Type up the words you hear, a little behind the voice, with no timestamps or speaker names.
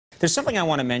There's something I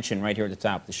want to mention right here at the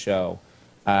top of the show.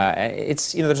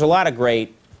 There's a lot of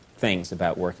great things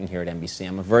about working here at NBC.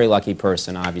 I'm a very lucky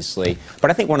person, obviously. But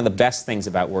I think one of the best things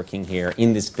about working here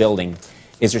in this building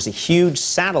is there's a huge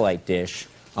satellite dish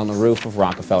on the roof of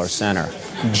Rockefeller Center.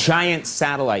 Giant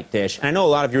satellite dish. And I know a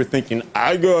lot of you are thinking,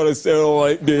 I got a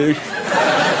satellite dish.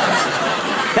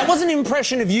 That wasn't an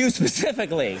impression of you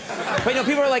specifically. But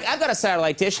people are like, I've got a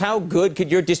satellite dish. How good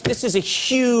could your dish? This is a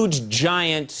huge,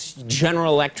 giant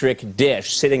General Electric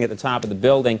dish sitting at the top of the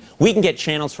building. We can get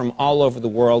channels from all over the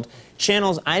world.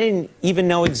 Channels I didn't even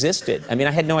know existed. I mean,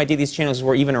 I had no idea these channels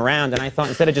were even around, and I thought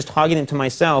instead of just hogging them to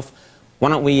myself, why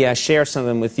don't we share some of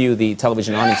them with you, the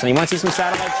television audience? And you want to see some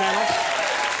satellite channels?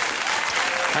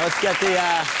 Now let's get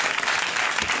the...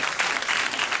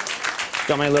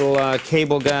 Got my little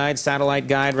cable guide, satellite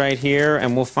guide right here,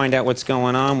 and we'll find out what's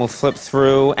going on. We'll flip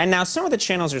through. And now some of the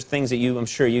channels are things that I'm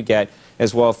sure you get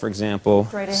as well. For example,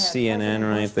 CNN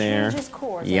right there.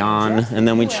 Yawn. And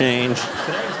then we change.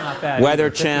 Weather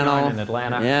Channel. In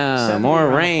Atlanta. Yeah, more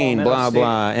rain, blah,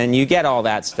 blah. And you get all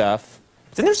that stuff.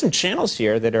 Then there's some channels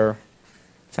here that are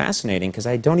fascinating because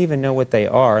I don't even know what they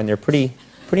are, and they're pretty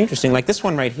interesting. Like this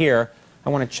one right here, I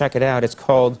want to check it out. It's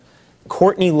called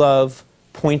Courtney Love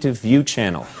Point of View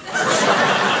Channel.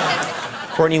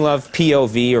 Courtney Love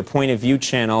POV, or Point of View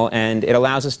Channel, and it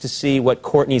allows us to see what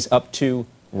Courtney's up to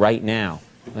right now.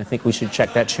 I think we should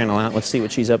check that channel out. Let's see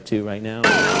what she's up to right now.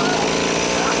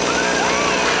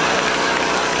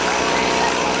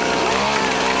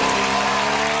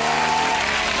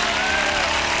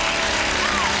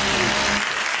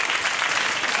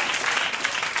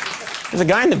 There's a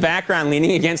guy in the background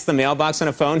leaning against the mailbox on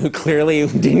a phone who clearly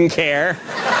didn't care.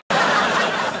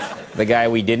 The guy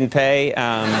we didn't pay.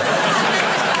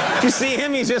 You see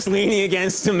him? He's just leaning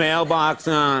against the mailbox.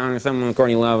 Someone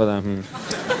Courtney Love with him.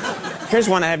 Here's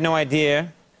one I have no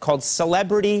idea, called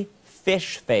Celebrity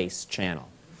Fish Face Channel.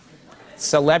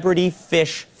 Celebrity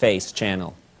Fish Face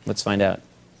Channel. Let's find out.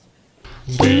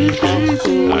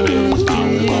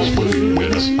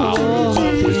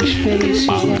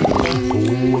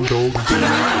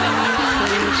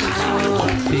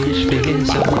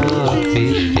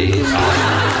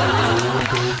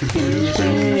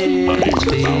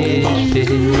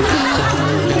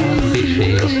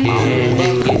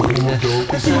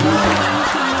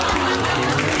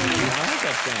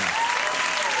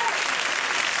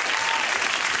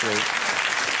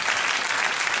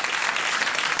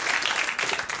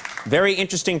 Very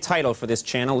interesting title for this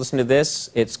channel. Listen to this.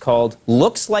 It's called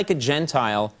Looks Like a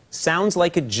Gentile, Sounds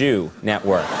Like a Jew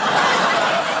Network.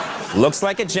 Looks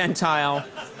like a Gentile,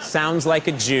 Sounds Like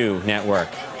a Jew Network.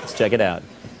 Let's check it out.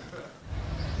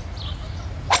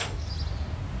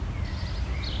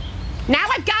 Now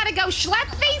I've got to go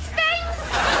schlep these things?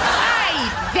 Hey,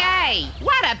 they!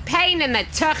 What a pain in the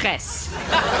tuchus.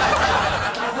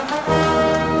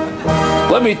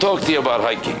 Let me talk to you about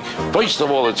hiking. First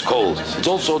of all, it's cold. It's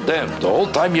also damp. The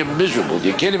whole time you're miserable.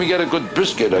 You can't even get a good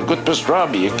brisket, a good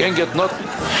pastrami. You can't get nothing.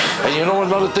 And you know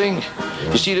another thing?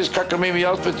 You see this cockamamie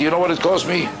outfit? Do you know what it cost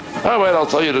me? All right, I'll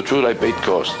tell you the truth. I paid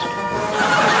cost.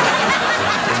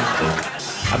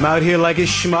 I'm out here like a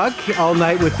schmuck all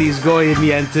night with these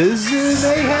goyimientas.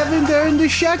 They haven't earned a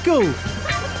shekel.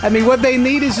 I mean, what they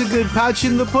need is a good pouch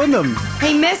in the punum.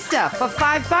 Hey, mister, for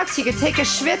 $5 you could take a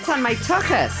schwitz on my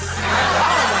tuchus.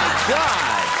 Oh, my God.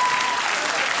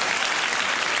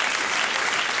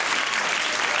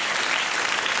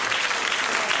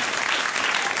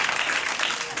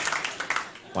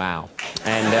 Wow.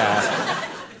 And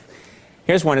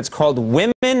here's one. It's called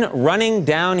Women Running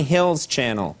Down Hills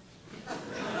Channel.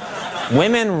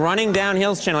 Women Running Down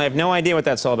Hills Channel. I have no idea what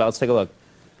that's all about. Let's take a look.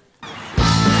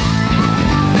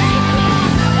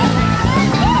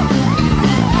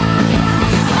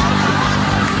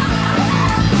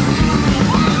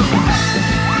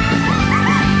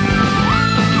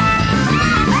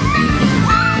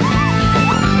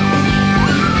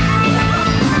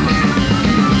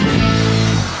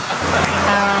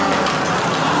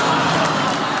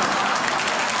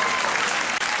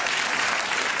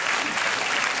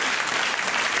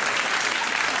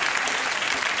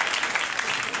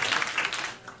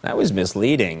 That was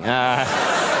misleading.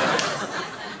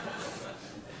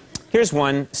 Here's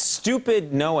one,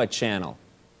 Stupid Noah Channel.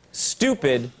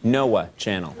 Stupid Noah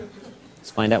Channel. Let's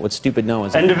find out what Stupid Noah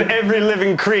is. And of every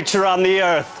living creature on the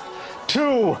earth,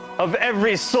 2 of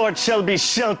every sort shall be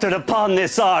sheltered upon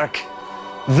this ark.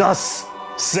 Thus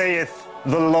saith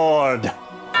the Lord.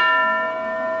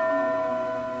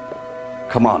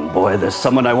 Come on, boy, there's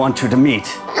someone I want you to meet.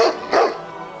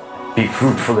 Be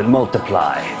fruitful and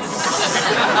multiply.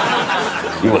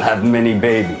 You will have many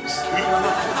babies.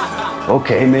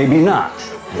 Okay, maybe not.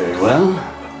 Very well.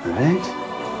 All right.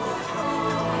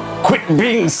 Quit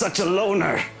being such a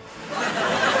loner.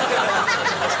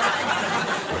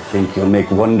 I think you'll make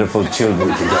wonderful children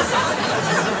together.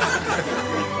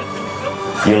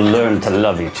 You'll learn to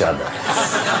love each other.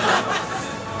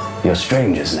 You're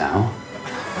strangers now,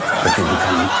 but you'll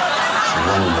become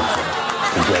wonderful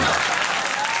together.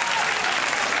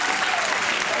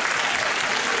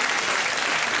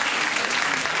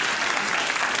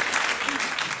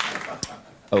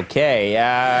 Okay,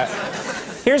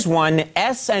 here's one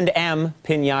S&M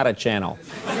Pinata channel.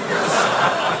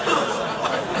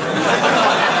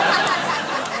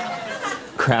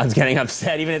 Crowd's getting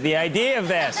upset even at the idea of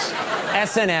this.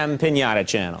 S&M Pinata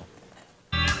channel.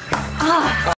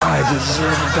 I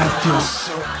deserve it. That feels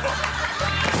so...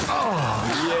 Oh,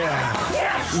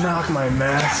 yeah. Knock my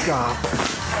mask off.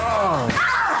 Oh.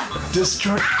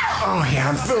 Destroy... Oh, yeah,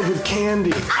 I'm filled with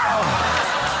candy. Oh.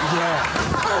 Yeah.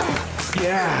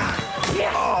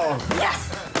 Yeah. Oh. Yes.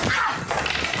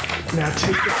 Now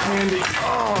take the candy.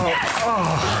 Oh.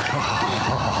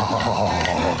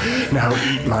 Now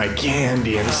eat my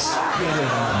candy and spit it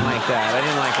out. Like that. I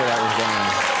didn't like where that was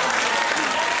going.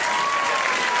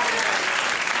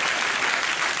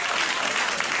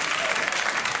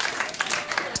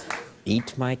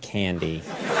 Eat my candy.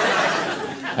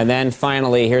 And then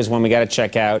finally, here's one we got to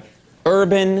check out.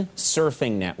 Urban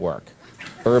Surfing Network.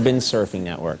 Urban Surfing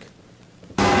Network.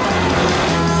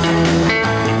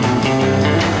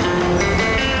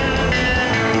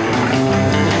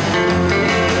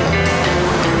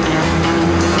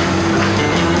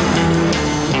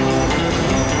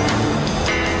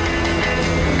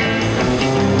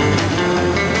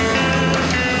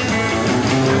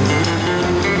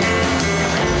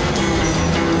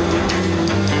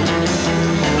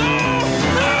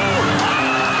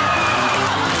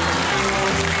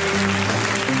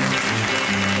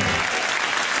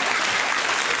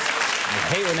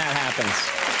 I hate when that happens.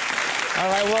 All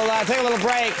right, we'll take a little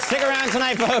break. Stick around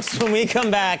tonight, folks. When we come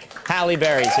back, Halle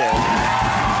Berry's here.